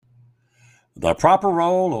The proper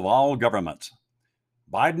role of all governments.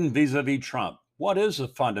 Biden vis-a-vis Trump. What is the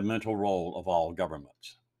fundamental role of all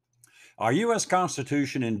governments? Our U.S.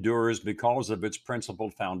 Constitution endures because of its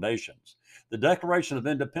principled foundations. The Declaration of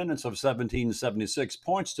Independence of 1776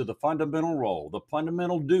 points to the fundamental role, the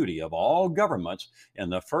fundamental duty of all governments in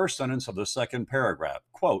the first sentence of the second paragraph.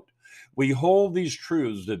 Quote, "We hold these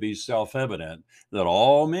truths to be self-evident, that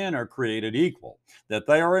all men are created equal, that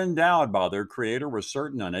they are endowed by their Creator with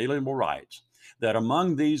certain unalienable rights, that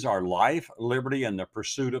among these are life, liberty, and the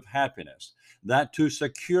pursuit of happiness, that to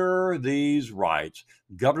secure these rights,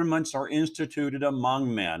 governments are instituted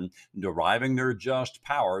among men, deriving their just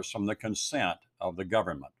powers from the consent of the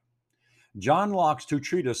government." John Locke's two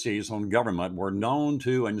treatises on government were known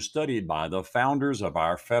to and studied by the founders of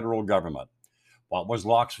our federal government. What was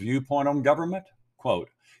Locke's viewpoint on government? Quote,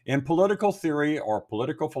 "In political theory or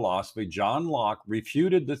political philosophy, John Locke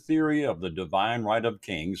refuted the theory of the divine right of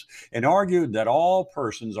kings and argued that all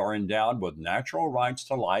persons are endowed with natural rights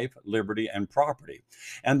to life, liberty, and property,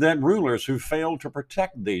 and that rulers who fail to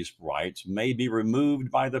protect these rights may be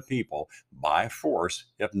removed by the people by force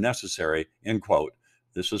if necessary." End quote.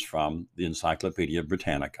 This is from the Encyclopedia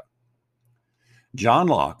Britannica. John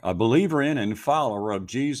Locke, a believer in and follower of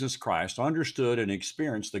Jesus Christ, understood and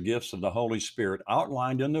experienced the gifts of the Holy Spirit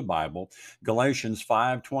outlined in the Bible, Galatians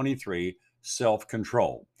 5:23,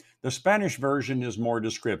 self-control. The Spanish version is more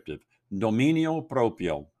descriptive, dominio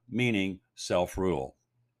propio, meaning self-rule.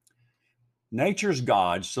 Nature's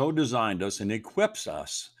God so designed us and equips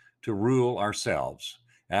us to rule ourselves.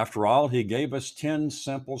 After all, he gave us 10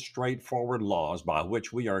 simple, straightforward laws by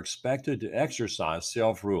which we are expected to exercise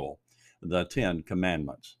self-rule, the 10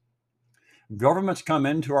 Commandments. Governments come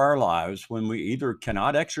into our lives when we either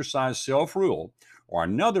cannot exercise self-rule or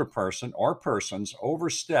another person or persons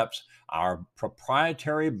oversteps our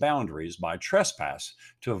proprietary boundaries by trespass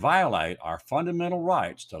to violate our fundamental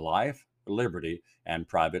rights to life, liberty, and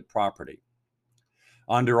private property.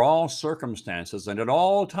 Under all circumstances and at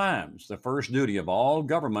all times, the first duty of all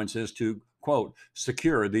governments is to, quote,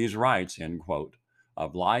 "secure these rights," end quote,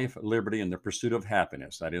 of life, liberty, and the pursuit of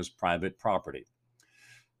happiness, that is, private property.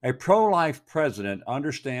 A pro-life president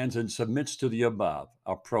understands and submits to the above.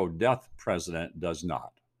 A pro-death president does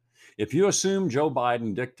not. If you assume Joe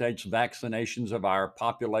Biden dictates vaccinations of our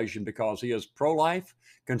population because he is pro-life,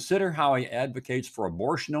 consider how he advocates for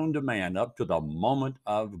abortion on demand up to the moment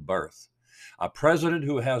of birth. A president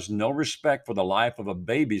who has no respect for the life of a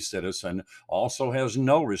baby citizen also has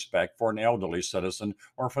no respect for an elderly citizen,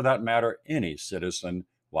 or for that matter, any citizen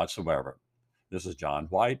whatsoever. This is John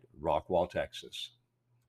White, Rockwall, Texas.